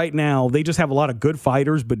right now they just have a lot of good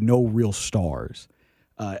fighters but no real stars.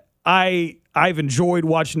 I've enjoyed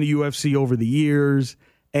watching the UFC over the years,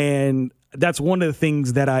 and that's one of the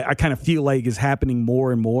things that I kind of feel like is happening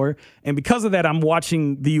more and more. And because of that, I'm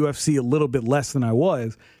watching the UFC a little bit less than I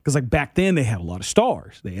was. Because like back then, they had a lot of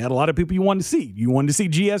stars. They had a lot of people you wanted to see. You wanted to see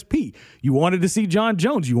GSP. You wanted to see John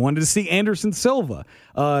Jones. You wanted to see Anderson Silva.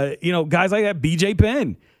 Guys like that, BJ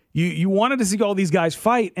Penn. You wanted to see all these guys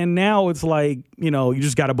fight. And now it's like, you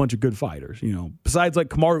just got a bunch of good fighters. Besides like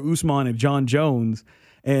Kamaru Usman and John Jones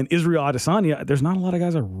and Israel Adesanya, there's not a lot of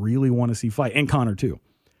guys I really want to see fight. And Conor too.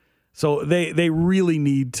 So they really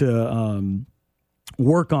need to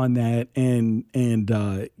work on that and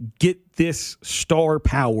get this star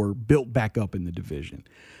power built back up in the division.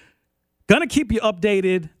 Gonna keep you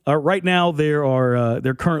updated. Right now,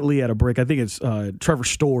 they're currently at a break. I think it's Trevor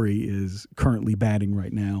Story is currently batting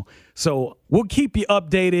right now. So we'll keep you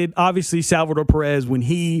updated. Obviously, Salvador Perez, when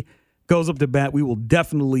he goes up to bat, we will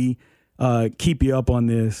definitely keep you up on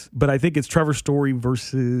this. But I think it's Trevor Story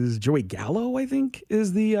versus Joey Gallo, I think,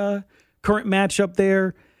 is the current matchup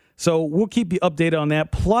there. So we'll keep you updated on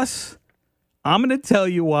that. Plus, I'm going to tell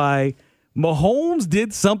you why Mahomes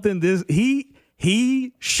did something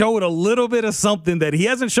He showed a little bit of something that he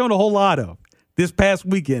hasn't shown a whole lot of this past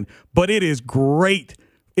weekend, but it is great.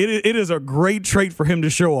 It is a great trait for him to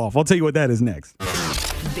show off. I'll tell you what that is next.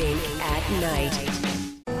 Bink at Night.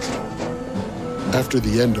 After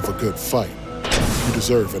the end of a good fight, you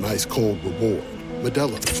deserve an ice-cold reward.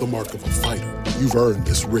 Modelo is the mark of a fighter. You've earned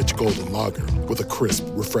this rich golden lager with a crisp,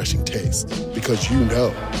 refreshing taste. Because you know,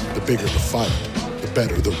 the bigger the fight, the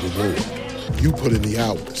better the reward. You put in the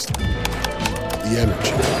hours, the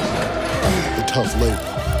energy, the tough labor.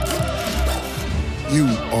 You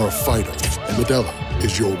are a fighter, and Modelo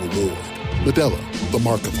is your reward. Modelo, the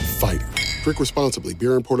mark of a fighter. Drink responsibly.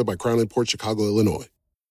 Beer imported by Crown Imports, Chicago, Illinois.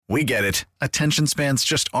 We get it. Attention spans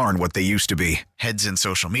just aren't what they used to be. Heads in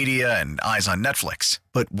social media and eyes on Netflix.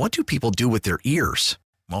 But what do people do with their ears?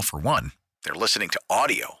 Well, for one, they're listening to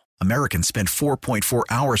audio. Americans spend 4.4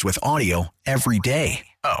 hours with audio every day.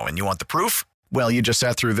 Oh, and you want the proof? Well, you just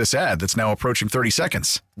sat through this ad that's now approaching 30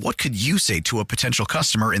 seconds. What could you say to a potential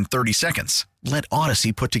customer in 30 seconds? Let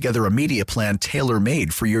Odyssey put together a media plan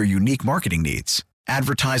tailor-made for your unique marketing needs.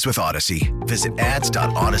 Advertise with Odyssey. Visit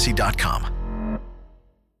ads.odyssey.com.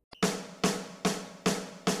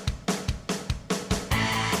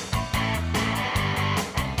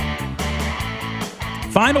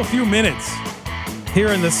 Final few minutes here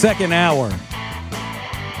in the second hour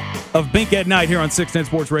of Bink at Night here on 610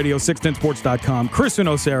 Sports Radio, 610sports.com. Chris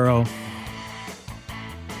Nocero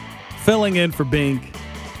filling in for Bink.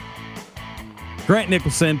 Grant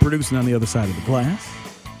Nicholson producing on the other side of the glass.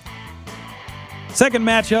 Second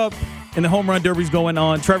matchup in the home run derby's going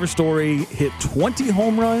on. Trevor Story hit 20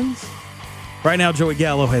 home runs. Right now, Joey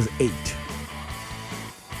Gallo has 8.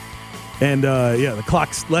 And, the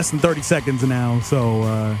clock's less than 30 seconds now,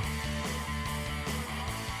 so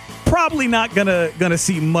probably not gonna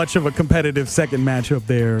see much of a competitive second matchup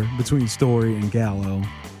there between Story and Gallo.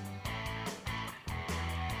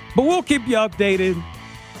 But we'll keep you updated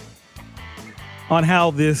on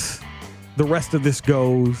how the rest of this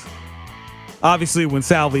goes. Obviously, when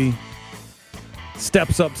Salvi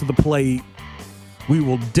steps up to the plate, we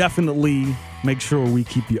will definitely make sure we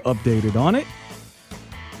keep you updated on it.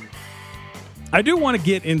 I do want to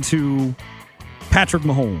get into Patrick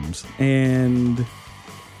Mahomes and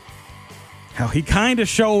how he kind of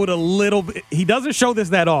showed a little bit. He doesn't show this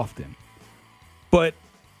that often, but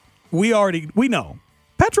we know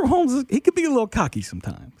Patrick Mahomes, he could be a little cocky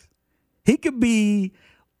sometimes. He could be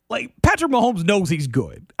like, Patrick Mahomes knows he's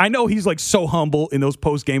good. I know he's like so humble in those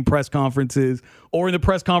post-game press conferences or in the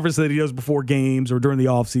press conference that he does before games or during the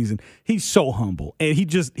offseason. He's so humble, and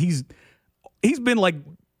he's been like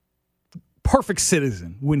perfect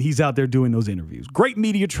citizen when he's out there doing those interviews. Great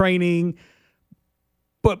media training,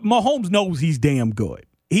 but Mahomes knows he's damn good.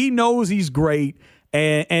 He knows he's great,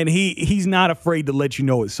 and he's not afraid to let you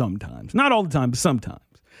know it sometimes. Not all the time, but sometimes.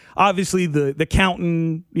 Obviously, the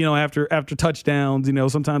counting, after touchdowns,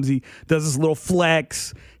 sometimes he does this little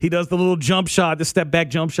flex. He does the little jump shot, the step back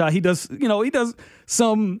jump shot. He does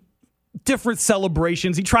some different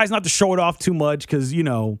celebrations. He tries not to show it off too much because,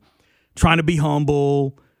 trying to be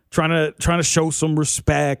humble, trying to show some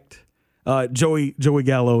respect. Joey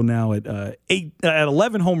Gallo now at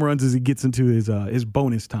 11 home runs as he gets into his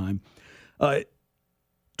bonus time.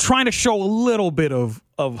 Trying to show a little bit of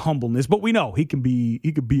humbleness, but we know he can be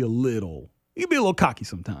a little cocky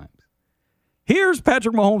sometimes. Here's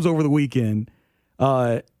Patrick Mahomes over the weekend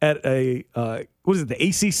at the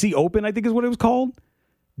ACC Open, I think is what it was called.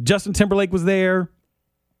 Justin Timberlake was there.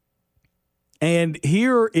 And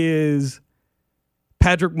here is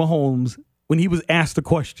Patrick Mahomes when he was asked a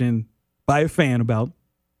question by a fan about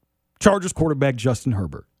Chargers quarterback Justin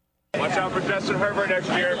Herbert. Watch out for Justin Herbert next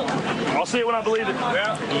year. I'll see it when I believe it.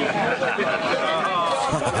 Yeah.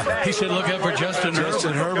 He should look out for Justin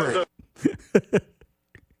Herbert.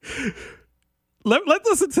 Let's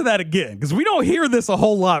listen to that again, because we don't hear this a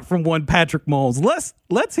whole lot from one Patrick Mahomes.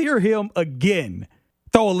 Let's hear him again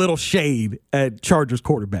throw a little shade at Chargers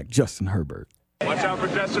quarterback Justin Herbert. Watch out for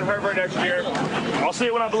Justin Herbert next year. I'll see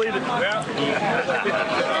it when I believe it. Yeah.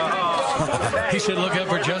 He should look out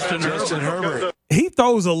for Justin Herbert. he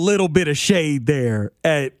throws a little bit of shade there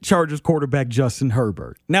at Chargers quarterback Justin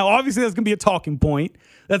Herbert. Now, obviously, that's going to be a talking point.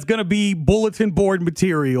 That's going to be bulletin board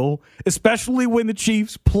material, especially when the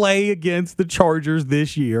Chiefs play against the Chargers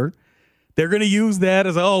this year. They're going to use that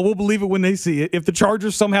as, we'll believe it when they see it. If the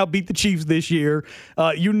Chargers somehow beat the Chiefs this year,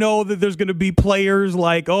 you know that there's going to be players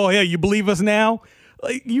like, oh, yeah, you believe us now?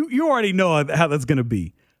 Like, you already know how that's going to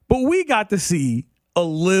be. But we got to see a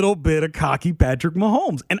little bit of cocky Patrick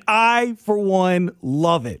Mahomes. And I, for one,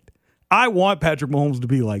 love it. I want Patrick Mahomes to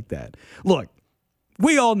be like that. Look,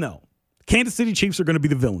 we all know Kansas City Chiefs are going to be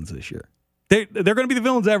the villains this year. They're going to be the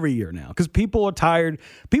villains every year now because people are tired.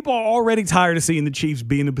 People are already tired of seeing the Chiefs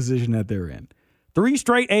be in the position that they're in. 3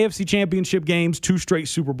 straight AFC Championship games, 2 straight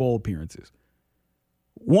Super Bowl appearances.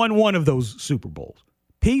 Won one of those Super Bowls.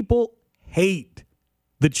 People hate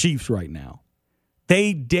the Chiefs right now.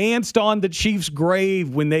 They danced on the Chiefs' grave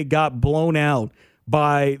when they got blown out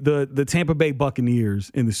by the Tampa Bay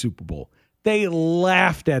Buccaneers in the Super Bowl. They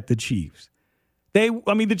laughed at the Chiefs.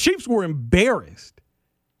 The Chiefs were embarrassed.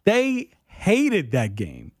 They hated that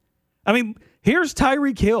game. Here's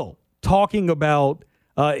Tyreek Hill talking about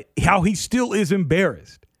how he still is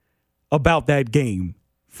embarrassed about that game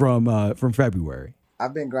from February.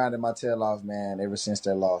 I've been grinding my tail off, man, ever since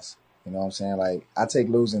that loss. You know what I'm saying? Like, I take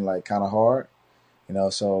losing, like, kind of hard.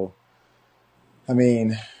 So,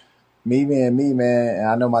 me being me, man, and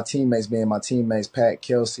I know my teammates being my teammates, Pat,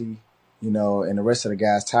 Kelsey, and the rest of the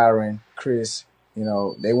guys, Tyron, Chris,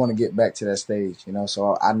 they want to get back to that stage,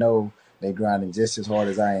 So I know they grinding just as hard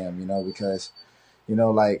as I am, because,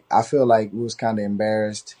 I feel like we was kind of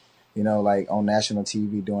embarrassed, like on national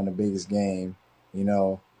TV during the biggest game, in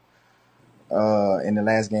the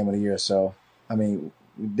last game of the year. So, we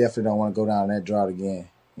definitely don't want to go down that drought again,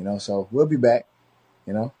 So we'll be back.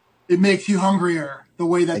 It makes you hungrier the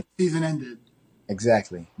way that season ended.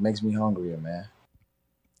 Exactly. Makes me hungrier, man.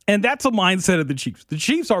 And that's a mindset of the Chiefs. The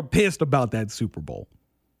Chiefs are pissed about that Super Bowl.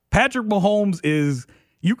 Patrick Mahomes is,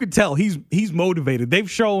 you could tell he's motivated. They've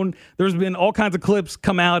shown, there's been all kinds of clips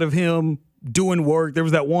come out of him doing work. There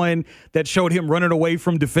was that one that showed him running away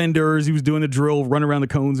from defenders. He was doing the drill, running around the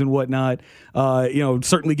cones and whatnot.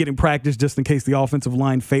 Certainly getting practice just in case the offensive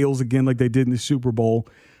line fails again like they did in the Super Bowl.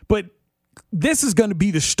 But this is going to be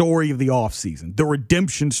the story of the offseason, the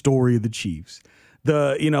redemption story of the Chiefs.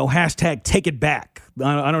 The, hashtag take it back.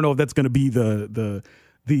 I don't know if that's going to be the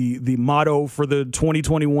motto for the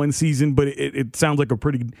 2021 season, but it sounds like a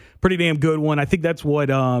pretty damn good one. I think that's what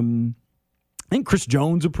I think Chris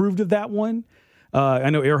Jones approved of that one.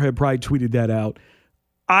 I know Airhead Pride tweeted that out.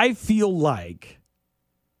 I feel like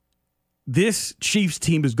this Chiefs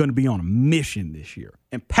team is going to be on a mission this year.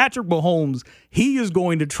 And Patrick Mahomes, he is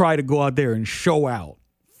going to try to go out there and show out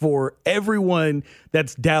for everyone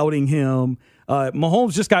that's doubting him.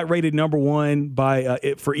 Mahomes just got rated number 1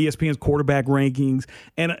 for ESPN's quarterback rankings.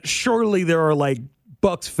 And surely there are like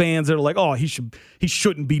Bucs fans that are like, oh, he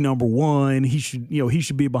shouldn't be number 1. He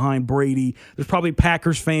should be behind Brady. There's probably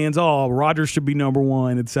Packers fans, oh, Rodgers should be number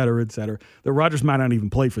 1, et cetera, et cetera. The Rodgers might not even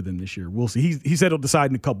play for them this year. We'll see. He said he'll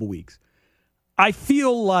decide in a couple weeks. I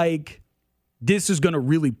feel like this is going to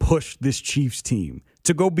really push this Chiefs team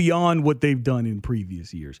to go beyond what they've done in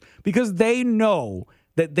previous years because they know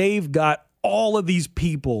that they've got all of these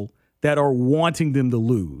people that are wanting them to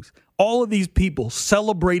lose, all of these people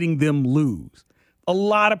celebrating them lose. A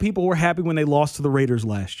lot of people were happy when they lost to the Raiders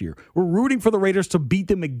last year. We're rooting for the Raiders to beat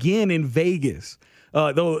them again in Vegas,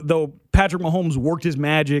 though Patrick Mahomes worked his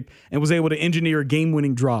magic and was able to engineer a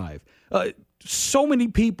game-winning drive. So many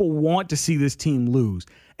people want to see this team lose.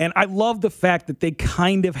 And I love the fact that they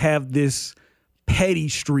kind of have this petty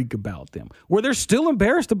streak about them where they're still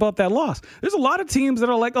embarrassed about that loss. There's a lot of teams that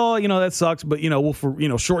are like, oh, that sucks, but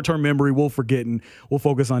short-term memory, we'll forget and we'll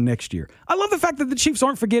focus on next year. I love the fact that the Chiefs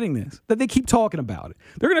aren't forgetting this, that they keep talking about it.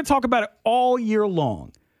 They're going to talk about it all year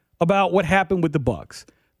long about what happened with the Bucs.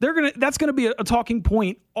 That's going to be a talking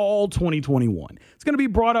point all 2021. It's going to be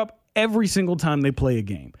brought up every single time they play a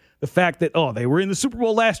game. The fact that, they were in the Super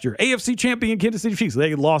Bowl last year, AFC champion Kansas City Chiefs,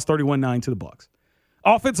 they lost 31-9 to the Bucs.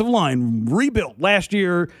 Offensive line rebuilt last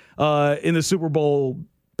year in the Super Bowl.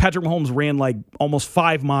 Patrick Mahomes ran like almost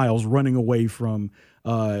 5 miles running away from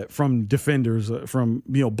defenders, from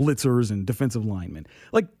blitzers and defensive linemen.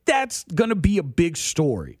 Like that's going to be a big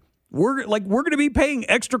story. We're going to be paying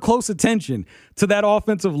extra close attention to that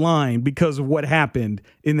offensive line because of what happened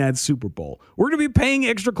in that Super Bowl. We're going to be paying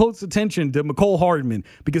extra close attention to Mecole Hardman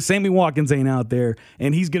because Sammy Watkins ain't out there,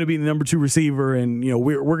 and he's going to be the number 2 receiver. And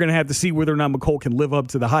we're going to have to see whether or not Mecole can live up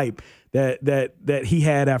to the hype that he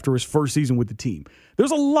had after his first season with the team.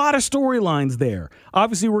 There's a lot of storylines there.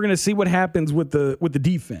 Obviously, we're going to see what happens with the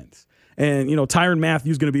defense. And, Tyrann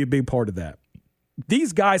Mathieu is going to be a big part of that.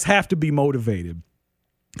 These guys have to be motivated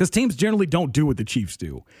because teams generally don't do what the Chiefs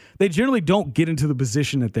do. They generally don't get into the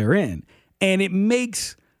position that they're in. And it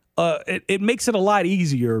makes it a lot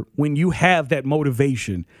easier when you have that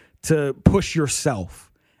motivation to push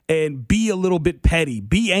yourself and be a little bit petty,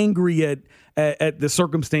 be angry at the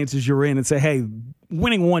circumstances you're in and say, hey,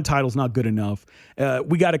 winning one title is not good enough.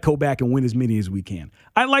 We got to go back and win as many as we can.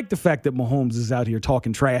 I like the fact that Mahomes is out here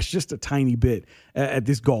talking trash just a tiny bit at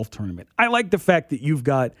this golf tournament. I like the fact that you've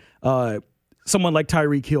got someone like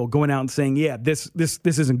Tyreek Hill going out and saying, yeah, this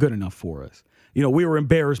isn't good enough for us. We were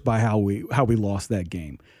embarrassed by how we lost that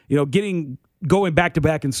game. Going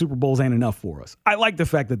back-to-back in Super Bowls ain't enough for us. I like the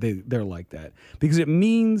fact that they're like that because it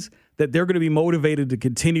means that they're going to be motivated to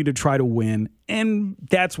continue to try to win, and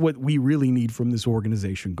that's what we really need from this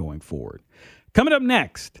organization going forward. Coming up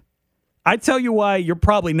next, I tell you why you're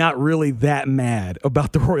probably not really that mad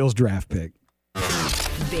about the Royals draft pick.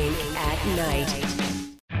 Bink at night.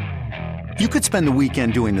 You could spend the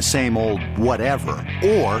weekend doing the same old whatever,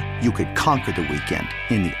 or you could conquer the weekend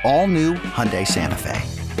in the all-new Hyundai Santa Fe.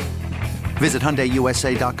 Visit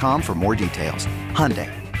HyundaiUSA.com for more details. Hyundai,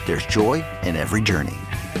 there's joy in every journey.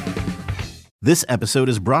 This episode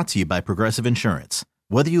is brought to you by Progressive Insurance.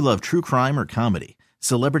 Whether you love true crime or comedy,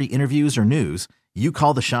 celebrity interviews or news, you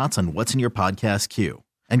call the shots on what's in your podcast queue.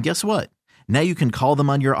 And guess what? Now you can call them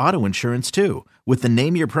on your auto insurance too with the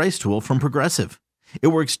Name Your Price tool from Progressive. It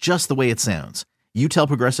works just the way it sounds. You tell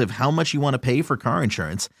Progressive how much you want to pay for car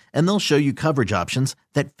insurance, and they'll show you coverage options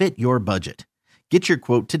that fit your budget. Get your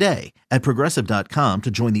quote today at Progressive.com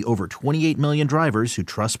to join the over 28 million drivers who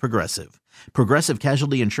trust Progressive. Progressive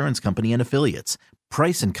Casualty Insurance Company and Affiliates.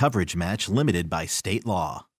 Price and coverage match limited by state law.